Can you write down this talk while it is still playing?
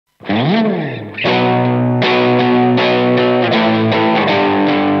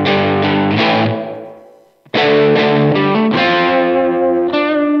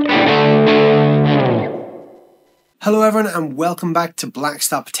Hello everyone and welcome back to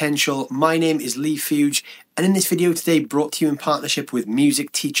Blackstar Potential. My name is Leigh Fuge and in this video today, brought to you in partnership with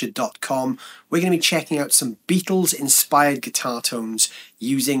musicteacher.com, we're going to be checking out some Beatles inspired guitar tones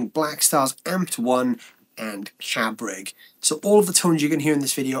using Blackstar's AMPED 1 and CabRig. So all of the tones you're going to hear in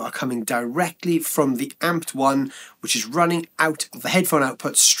this video are coming directly from the AMPED 1, which is running out of the headphone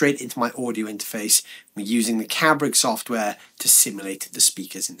output straight into my audio interface. We're using the CabRig software to simulate the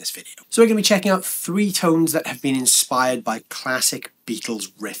speakers in this video. So we're going to be checking out 3 tones that have been inspired by classic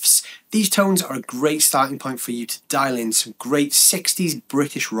Beatles riffs. These tones are a great starting point for you to dial in some great 60s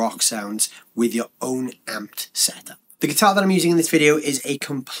British rock sounds with your own amped setup. The guitar that I'm using in this video is a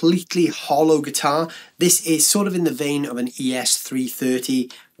completely hollow guitar. This is sort of in the vein of an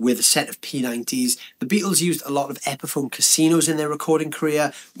ES330 with a set of P90s. The Beatles used a lot of Epiphone casinos in their recording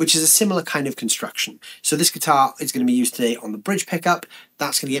career, which is a similar kind of construction. So this guitar is going to be used today on the bridge pickup.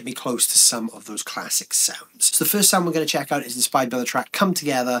 That's going to get me close to some of those classic sounds. So the first sound we're going to check out is inspired by the track Come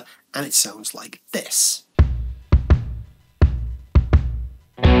Together, and it sounds like this.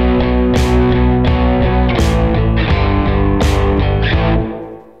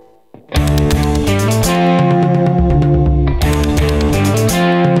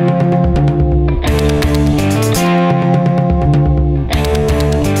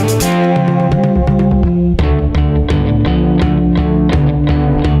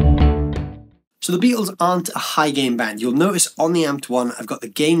 So the Beatles aren't a high gain band. You'll notice on the AMPED 1 I've got the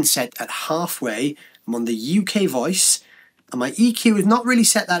gain set at halfway. I'm on the UK voice and my EQ is not really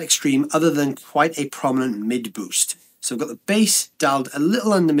set that extreme other than quite a prominent mid boost. So I've got the bass dialed a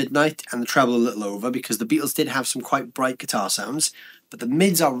little under midnight and the treble a little over because the Beatles did have some quite bright guitar sounds, but the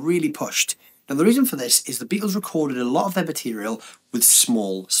mids are really pushed. Now the reason for this is the Beatles recorded a lot of their material with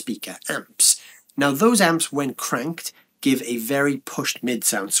small speaker amps. Now those amps, when cranked, give a very pushed mid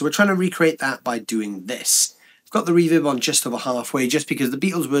sound. So we're trying to recreate that by doing this. I've got the reverb on just over halfway just because the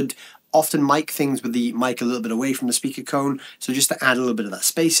Beatles would often mic things with the mic a little bit away from the speaker cone. So just to add a little bit of that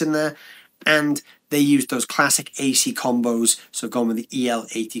space in there. And they used those classic AC combos. So I've gone with the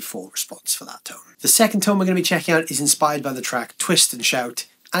EL84 response for that tone. The second tone we're going to be checking out is inspired by the track Twist and Shout.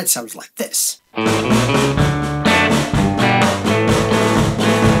 And it sounds like this.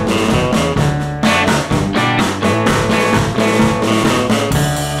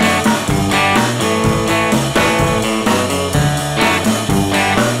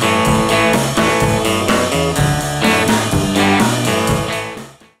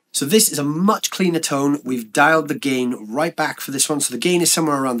 So this is a much cleaner tone. We've dialed the gain right back for this one. So the gain is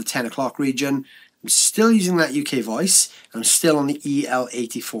somewhere around the 10 o'clock region. I'm still using that UK voice. And I'm still on the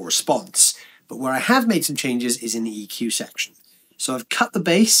EL84 response. But where I have made some changes is in the EQ section. So I've cut the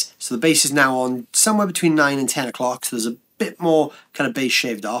bass. So the bass is now on somewhere between 9 and 10 o'clock. So there's a bit more kind of bass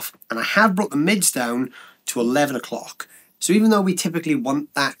shaved off. And I have brought the mids down to 11 o'clock. So even though we typically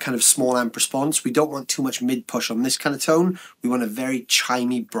want that kind of small amp response, we don't want too much mid push on this kind of tone. We want a very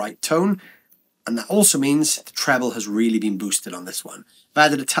chimey, bright tone. And that also means the treble has really been boosted on this one. I've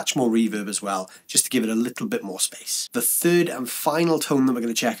added a touch more reverb as well, just to give it a little bit more space. The third and final tone that we're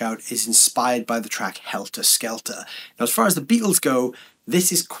going to check out is inspired by the track Helter Skelter. Now, as far as the Beatles go,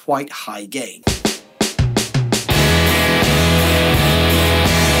 this is quite high gain.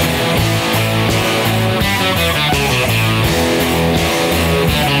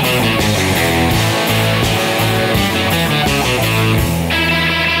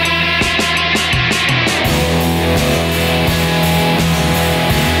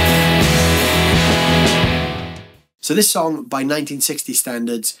 So this song, by 1960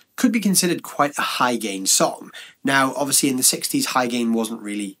 standards, could be considered quite a high gain song. Now, obviously in the 60s, high gain wasn't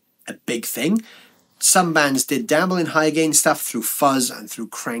really a big thing. Some bands did dabble in high gain stuff through fuzz and through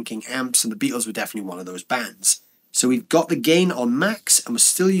cranking amps, and the Beatles were definitely one of those bands. So we've got the gain on max, and we're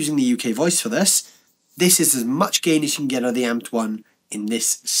still using the UK voice for this. This is as much gain as you can get out of the AMPED 1 in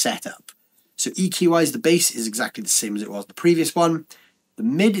this setup. So EQ-wise, the bass is exactly the same as it was the previous one. The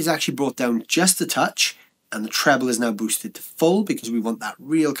mid is actually brought down just a touch, and the treble is now boosted to full because we want that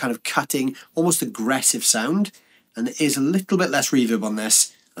real kind of cutting, almost aggressive sound. And there is a little bit less reverb on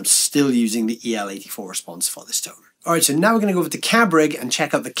this. I'm still using the EL84 response for this tone. Alright, so now we're going to go over to CabRig and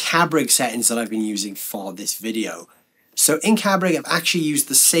check out the CabRig settings that I've been using for this video. So in CabRig, I've actually used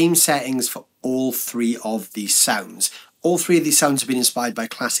the same settings for all 3 of these sounds. All 3 of these sounds have been inspired by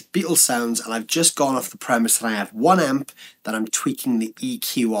classic Beatles sounds, and I've just gone off the premise that I have one amp that I'm tweaking the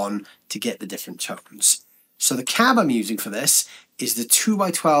EQ on to get the different tones. So the cab I'm using for this is the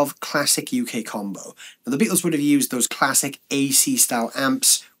 2x12 classic UK combo. Now the Beatles would have used those classic AC style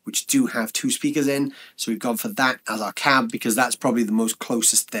amps which do have 2 speakers in, so we've gone for that as our cab because that's probably the most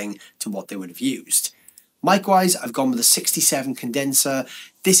closest thing to what they would have used. Mic-wise, I've gone with a 67 condenser.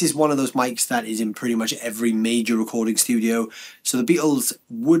 This is one of those mics that is in pretty much every major recording studio. So the Beatles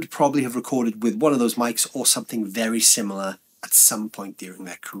would probably have recorded with one of those mics or something very similar at some point during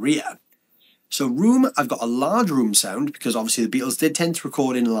their career. So room, I've got a large room sound because obviously the Beatles did tend to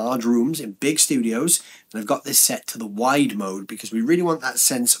record in large rooms, in big studios. And I've got this set to the wide mode because we really want that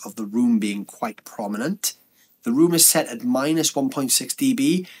sense of the room being quite prominent. The room is set at minus 1.6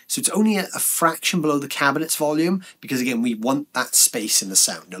 dB, so it's only a fraction below the cabinet's volume because, again, we want that space in the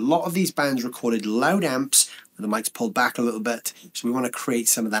sound. A lot of these bands recorded loud amps with the mics pulled back a little bit, so we want to create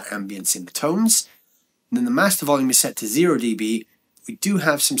some of that ambience in the tones. And then the master volume is set to 0 dB. We do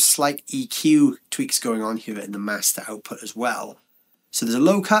have some slight EQ tweaks going on here in the master output as well. So there's a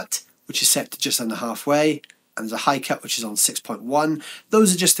low cut, which is set to just under halfway, and there's a high cut, which is on 6.1.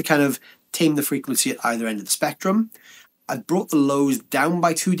 Those are just to kind of tame the frequency at either end of the spectrum. I've brought the lows down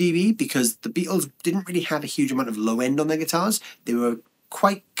by 2 dB because the Beatles didn't really have a huge amount of low end on their guitars. They were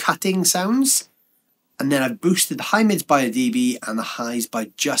quite cutting sounds. And then I've boosted the high mids by a dB and the highs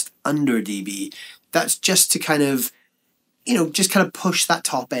by just under a dB. That's just to kind of, just kind of push that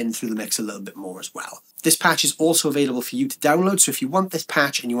top end through the mix a little bit more as well. This patch is also available for you to download, so if you want this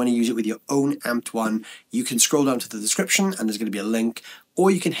patch and you want to use it with your own Amped one, you can scroll down to the description and there's going to be a link,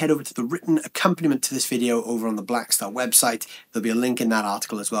 or you can head over to the written accompaniment to this video over on the Blackstar website. There'll be a link in that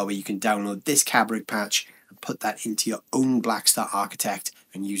article as well where you can download this CabRig patch and put that into your own Blackstar Architect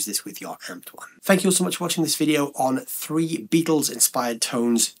and use this with your Amped one. Thank you all so much for watching this video on 3 Beatles-inspired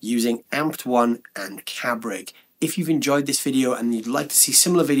tones using Amped one and CabRig. If you've enjoyed this video and you'd like to see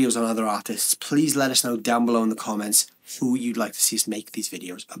similar videos on other artists, please let us know down below in the comments who you'd like to see us make these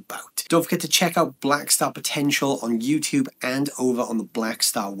videos about. Don't forget to check out Blackstar Potential on YouTube and over on the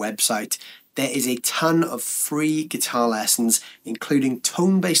Blackstar website. There is a ton of free guitar lessons, including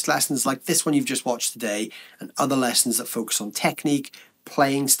tone-based lessons like this one you've just watched today, and other lessons that focus on technique,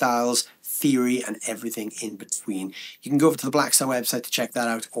 playing styles, theory, and everything in between. You can go over to the Blackstar website to check that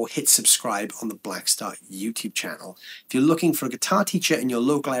out, or hit subscribe on the Blackstar YouTube channel. If you're looking for a guitar teacher in your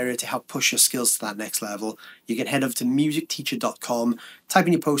local area to help push your skills to that next level, you can head over to musicteacher.com, type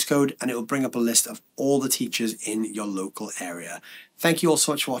in your postcode, and it will bring up a list of all the teachers in your local area. Thank you all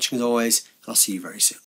so much for watching as always, and I'll see you very soon.